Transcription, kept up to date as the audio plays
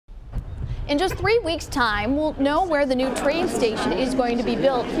In just 3 weeks' time, we'll know where the new train station is going to be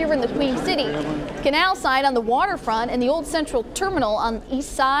built here in the Queen City. Canal Side on the waterfront and the old Central Terminal on the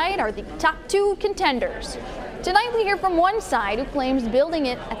east side are the top two contenders. Tonight we hear from one side who claims building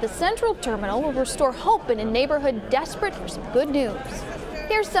it at the Central Terminal will restore hope in a neighborhood desperate for some good news.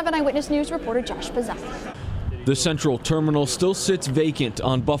 Here's 7 Eyewitness News reporter Josh Bazan. The Central Terminal still sits vacant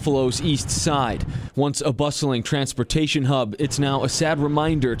on Buffalo's east side. Once a bustling transportation hub, it's now a sad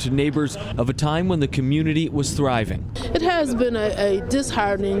reminder to neighbors of a time when the community was thriving. It has been a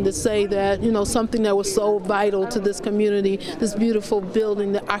disheartening to say that, something that was so vital to this community, this beautiful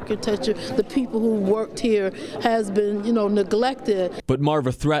building, the architecture, the people who worked here has been, neglected. But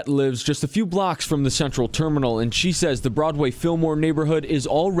Marva Threat lives just a few blocks from the Central Terminal, and she says the Broadway-Fillmore neighborhood is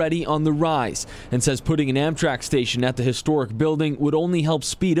already on the rise and says putting an Amtrak station at the historic building would only help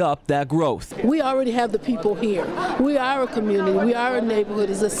speed up that growth. We already have the people here. We are a community. We are a neighborhood.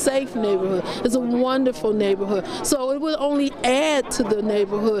 It's a safe neighborhood. It's a wonderful neighborhood. So it will only add to the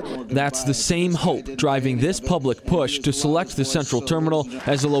neighborhood. That's the same hope driving this public push to select the Central Terminal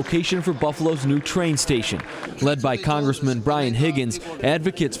as a location for Buffalo's new train station. Led by Congressman Brian Higgins,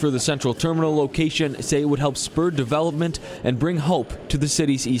 advocates for the Central Terminal location say it would help spur development and bring hope to the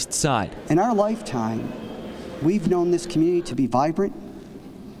city's east side. In our lifetime, we've known this community to be vibrant,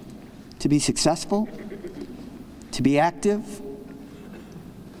 to be successful, to be active,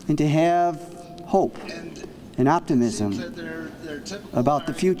 and to have hope and optimism about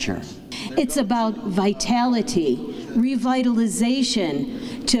the future. It's about vitality,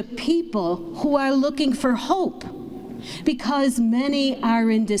 revitalization to people who are looking for hope, because many are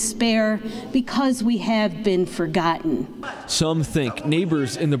in despair because we have been forgotten. Some think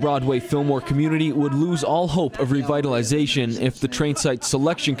neighbors in the Broadway-Fillmore community would lose all hope of revitalization if the train site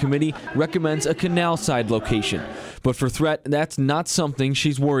selection committee recommends a canal side location. But for Threat, that's not something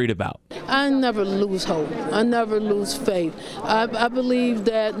she's worried about. I never lose hope. I never lose faith. I believe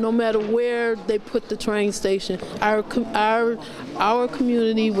that no matter where they put the train station, our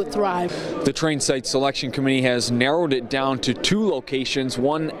community would thrive. The train site selection committee has narrowed it down to 2 locations,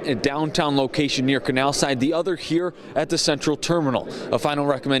 one a downtown location near Canal Side, the other here at the Central Terminal. A final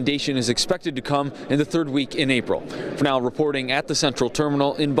recommendation is expected to come in the 3rd week in April. For now, reporting at the Central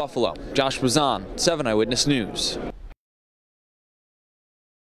Terminal in Buffalo, Josh Bazan, 7 Eyewitness News.